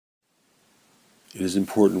It is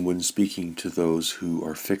important when speaking to those who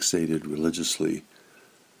are fixated religiously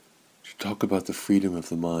to talk about the freedom of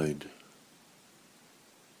the mind,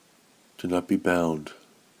 to not be bound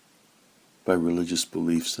by religious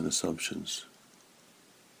beliefs and assumptions,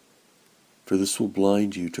 for this will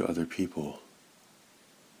blind you to other people.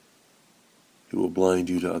 It will blind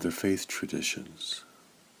you to other faith traditions.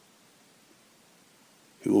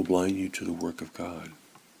 It will blind you to the work of God,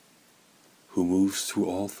 who moves through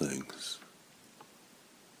all things,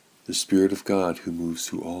 the Spirit of God who moves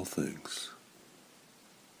through all things,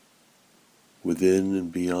 within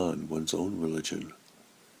and beyond one's own religion,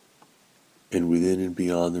 and within and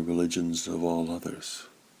beyond the religions of all others.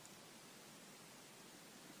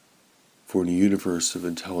 For in a universe of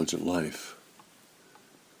intelligent life,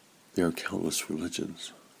 there are countless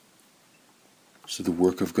religions, so the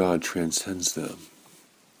work of God transcends them.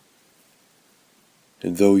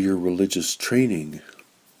 And though your religious training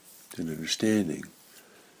and understanding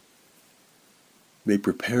may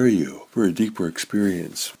prepare you for a deeper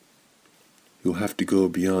experience, you'll have to go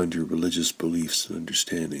beyond your religious beliefs and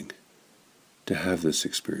understanding to have this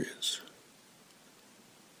experience.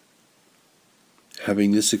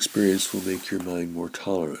 Having this experience will make your mind more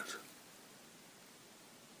tolerant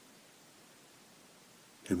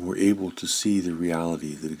and more able to see the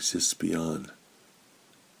reality that exists beyond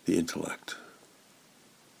the intellect.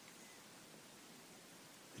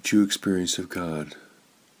 The true experience of God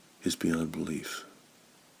is beyond belief.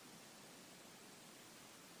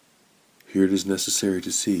 Here it is necessary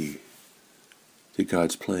to see that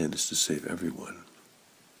God's plan is to save everyone.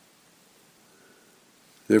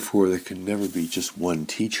 Therefore, there can never be just one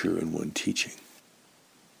teacher and one teaching.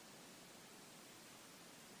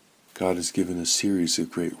 God has given a series of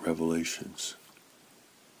great revelations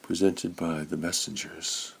presented by the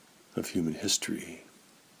messengers of human history,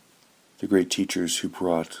 the great teachers who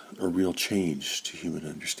brought a real change to human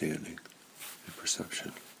understanding and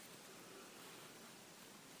perception.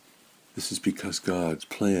 This is because God's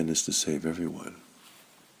plan is to save everyone,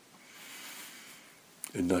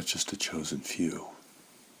 and not just a chosen few.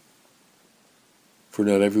 For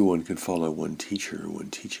not everyone can follow one teacher or one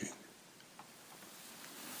teaching.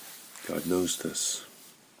 God knows this.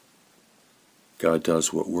 God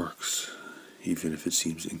does what works, even if it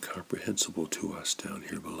seems incomprehensible to us down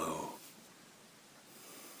here below.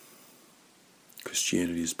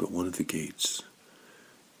 Christianity is but one of the gates.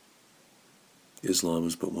 Islam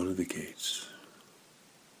is but one of the gates.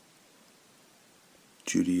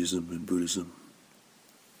 Judaism and Buddhism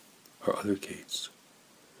are other gates.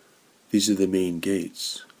 These are the main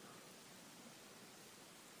gates.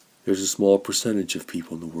 There's a small percentage of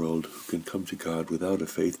people in the world who can come to God without a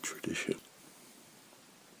faith tradition.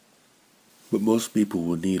 But most people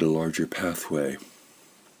will need a larger pathway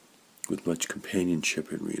with much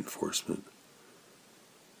companionship and reinforcement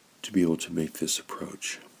to be able to make this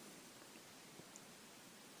approach.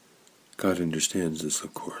 God understands this,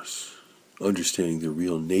 of course, understanding the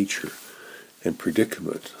real nature and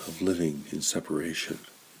predicament of living in separation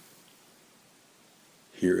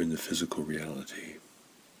here in the physical reality.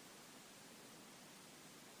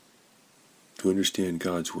 To understand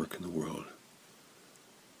God's work in the world,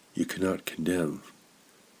 you cannot condemn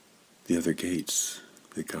the other gates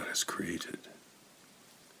that God has created.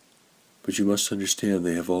 But you must understand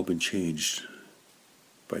they have all been changed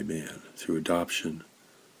by man through adoption,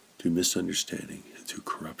 through misunderstanding, and through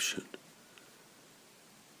corruption.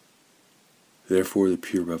 Therefore, the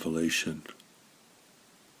pure revelation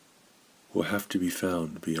will have to be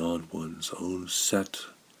found beyond one's own set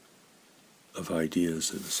of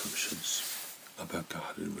ideas and assumptions about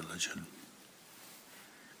God and religion.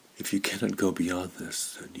 If you cannot go beyond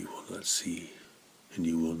this, then you will not see, and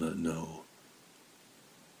you will not know,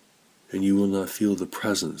 and you will not feel the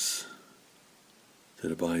presence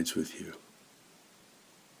that abides with you,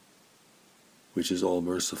 which is all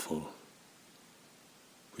merciful,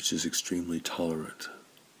 which is extremely tolerant,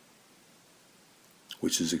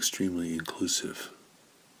 which is extremely inclusive,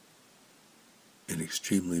 and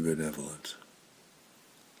extremely benevolent.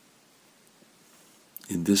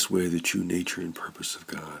 In this way, the true nature and purpose of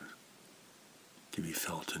God can be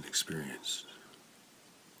felt and experienced,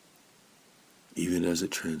 even as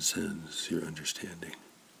it transcends your understanding.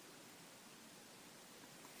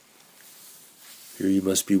 Here you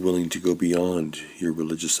must be willing to go beyond your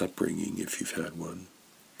religious upbringing, if you've had one,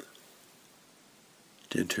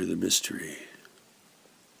 to enter the mystery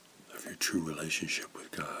of your true relationship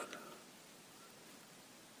with God,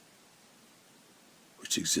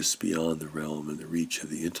 which exists beyond the realm and the reach of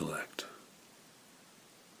the intellect,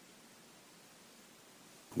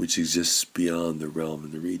 which exists beyond the realm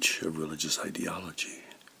and the reach of religious ideology,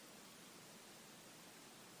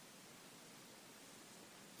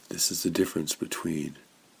 This is the difference between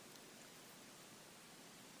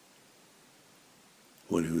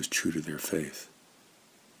one who is true to their faith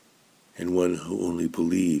and one who only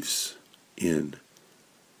believes in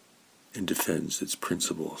and defends its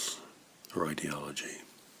principles or ideology.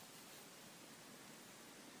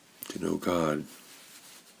 To know God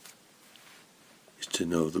is to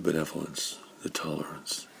know the benevolence, the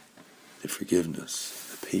tolerance, the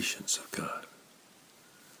forgiveness, the patience of God.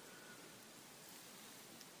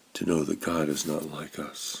 To know that God is not like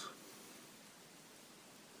us.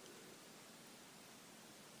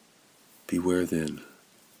 Beware then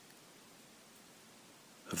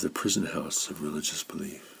of the prison house of religious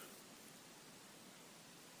belief,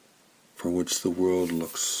 from which the world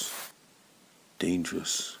looks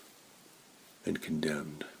dangerous and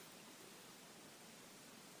condemned.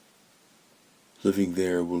 Living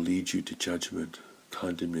there will lead you to judgment,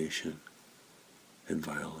 condemnation, and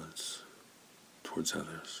violence towards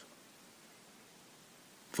others.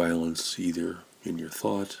 Violence either in your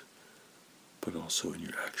thought, but also in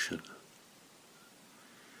your action.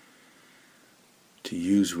 To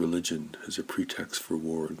use religion as a pretext for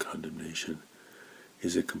war and condemnation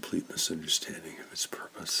is a complete misunderstanding of its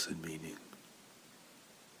purpose and meaning.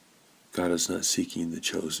 God is not seeking the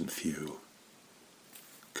chosen few.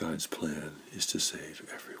 God's plan is to save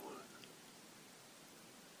everyone.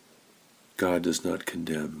 God does not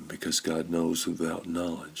condemn because God knows without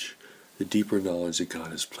knowledge, the deeper knowledge that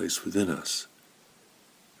God has placed within us,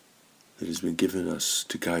 that has been given us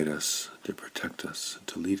to guide us, to protect us, and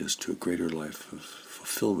to lead us to a greater life of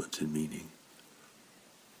fulfillment and meaning.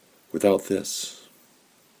 Without this,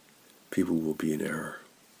 people will be in error.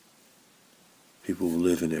 People will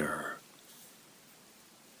live in error,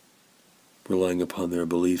 relying upon their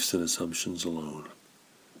beliefs and assumptions alone,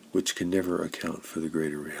 which can never account for the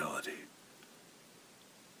greater reality.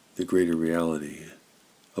 The greater reality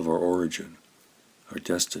of our origin, our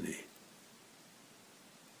destiny,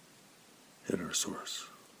 and our source.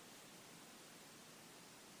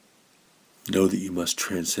 Know that you must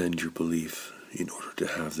transcend your belief in order to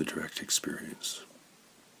have the direct experience.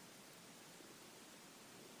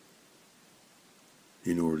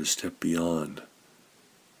 In order to step beyond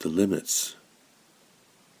the limits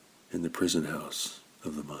in the prison house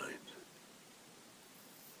of the mind.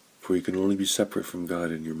 For you can only be separate from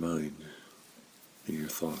God in your mind, in your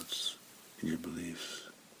thoughts, in your beliefs.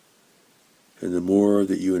 And the more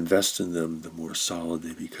that you invest in them, the more solid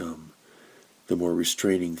they become, the more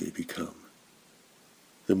restraining they become,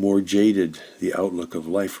 the more jaded the outlook of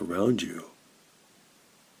life around you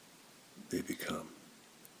they become,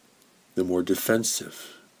 the more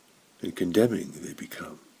defensive and condemning they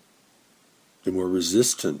become, the more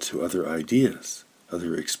resistant to other ideas,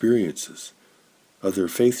 other experiences, other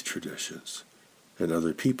faith traditions, and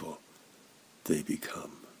other people they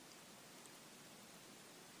become.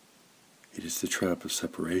 It is the trap of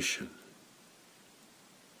separation.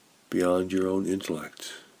 Beyond your own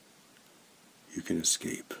intellect, you can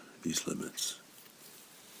escape these limits.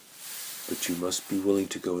 But you must be willing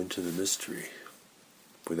to go into the mystery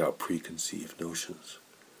without preconceived notions,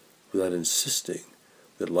 without insisting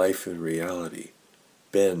that life and reality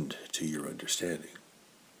bend to your understanding,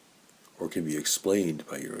 or can be explained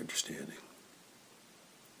by your understanding.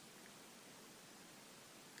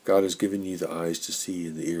 God has given you the eyes to see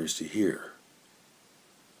and the ears to hear,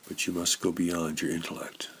 but you must go beyond your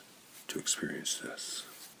intellect to experience this.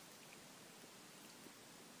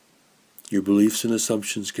 Your beliefs and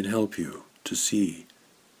assumptions can help you to see,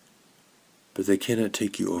 but they cannot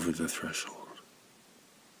take you over the threshold.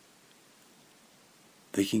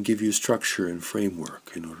 They can give you structure and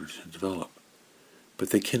framework in order to develop, but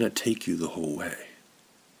they cannot take you the whole way.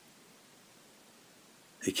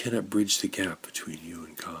 They cannot bridge the gap between you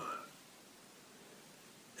and God.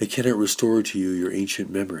 They cannot restore to you your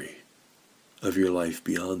ancient memory of your life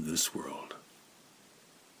beyond this world.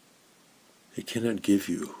 They cannot give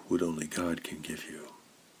you what only God can give you.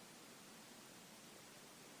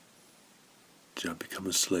 Do not become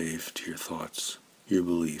a slave to your thoughts, your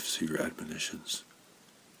beliefs, or your admonitions.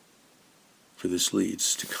 For this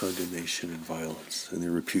leads to condemnation and violence and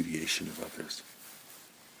the repudiation of others,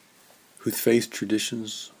 whose faith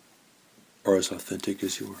traditions are as authentic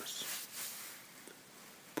as yours,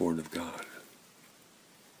 born of God,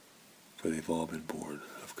 for they've all been born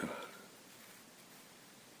of God.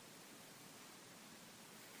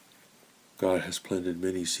 God has planted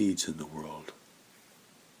many seeds in the world,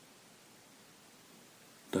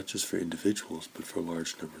 not just for individuals, but for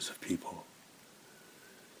large numbers of people.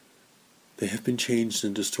 They have been changed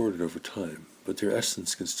and distorted over time, but their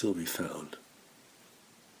essence can still be found.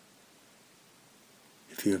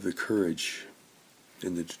 If you have the courage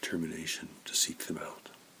and the determination to seek them out.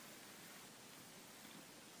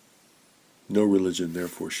 No religion,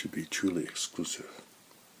 therefore, should be truly exclusive.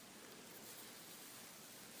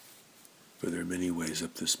 For there are many ways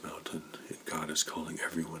up this mountain, and God is calling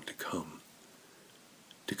everyone to come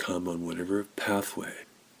on whatever pathway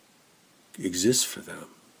exists for them,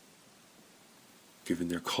 given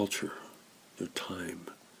their culture, their time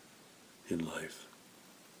in life,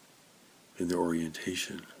 and their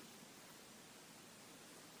orientation.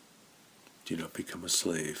 Do not become a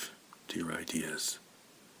slave to your ideas,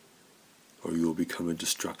 or you will become a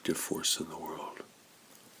destructive force in the world.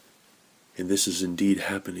 And this is indeed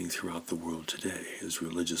happening throughout the world today as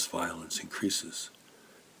religious violence increases,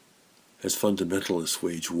 as fundamentalists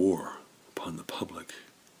wage war upon the public.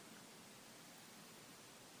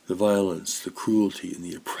 The violence, the cruelty, and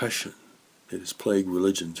the oppression that has plagued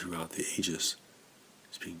religion throughout the ages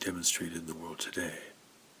is being demonstrated in the world today.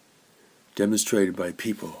 Demonstrated by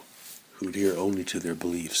people who adhere only to their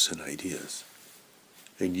beliefs and ideas,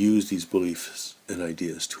 and use these beliefs and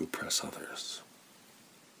ideas to oppress others.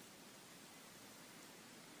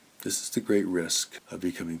 This is the great risk of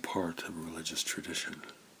becoming part of a religious tradition.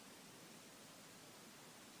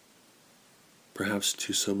 Perhaps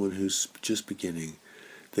to someone who's just beginning,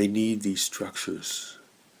 they need these structures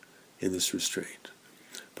and this restraint.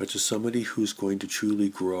 But to somebody who's going to truly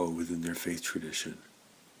grow within their faith tradition,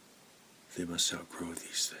 they must outgrow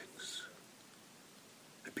these things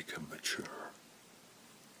and become mature,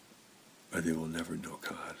 or they will never know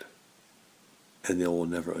God, and they will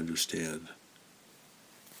never understand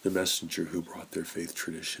the messenger who brought their faith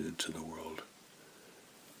tradition into the world,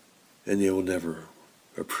 and they will never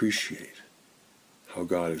appreciate how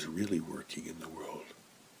God is really working in the world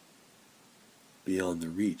beyond the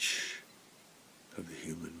reach of the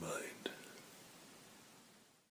human mind.